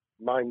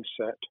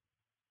mindset,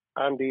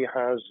 and he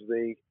has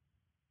the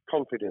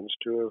confidence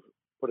to have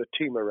put a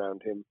team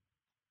around him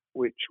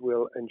which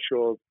will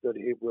ensure that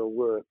it will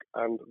work.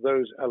 And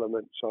those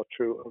elements are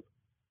true of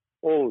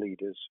all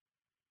leaders.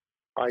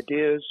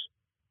 Ideas,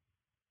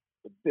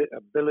 the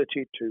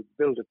ability to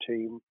build a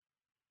team,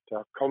 to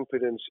have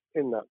confidence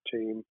in that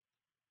team,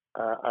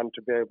 and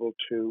to be able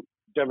to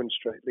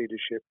demonstrate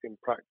leadership in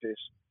practice,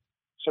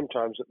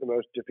 sometimes at the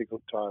most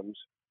difficult times.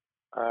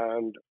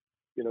 And,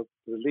 the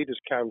Leaders'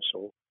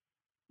 Council,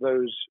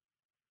 those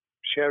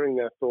sharing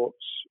their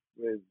thoughts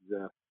with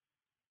the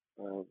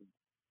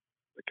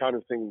kind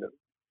of thing that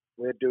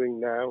we're doing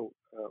now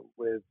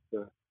with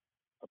a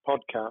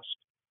podcast,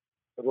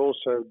 but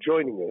also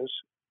joining us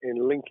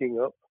in linking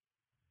up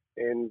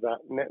in that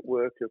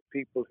network of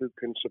people who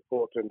can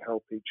support and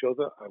help each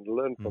other and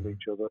learn from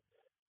each other.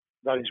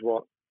 That is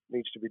what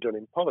needs to be done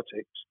in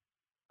politics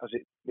as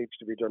it needs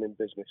to be done in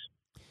business.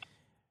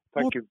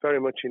 Thank you very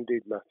much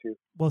indeed, Matthew.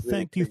 Well, Really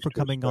thank you for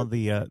coming on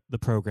the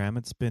program.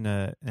 It's been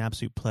an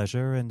absolute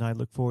pleasure, and I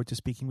look forward to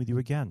speaking with you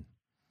again.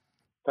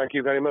 Thank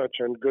you very much,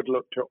 and good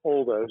luck to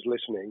all those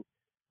listening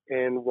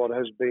in what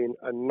has been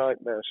a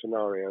nightmare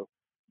scenario.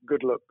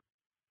 Good luck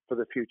for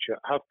the future.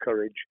 Have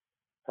courage,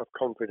 have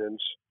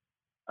confidence,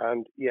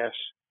 and yes,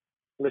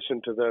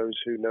 listen to those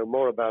who know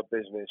more about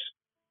business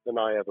than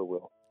I ever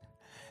will.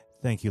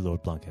 Thank you,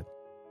 Lord Blunkett.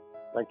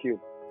 Thank you.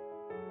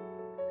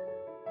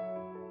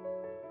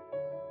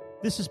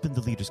 This has been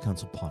the Leaders'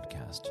 Council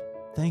podcast.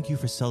 Thank you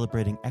for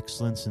celebrating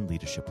excellence in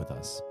leadership with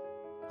us.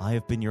 I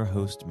have been your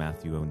host,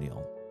 Matthew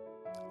O'Neill.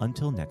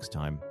 Until next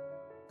time,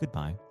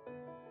 goodbye.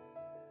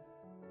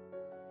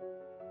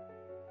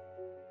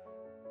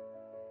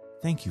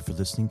 Thank you for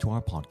listening to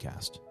our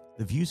podcast.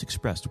 The views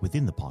expressed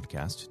within the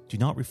podcast do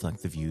not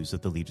reflect the views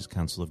of the Leaders'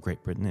 Council of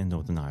Great Britain and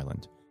Northern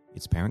Ireland,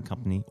 its parent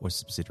company or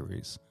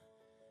subsidiaries,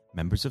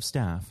 members of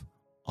staff,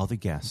 other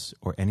guests,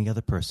 or any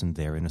other person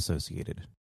therein associated.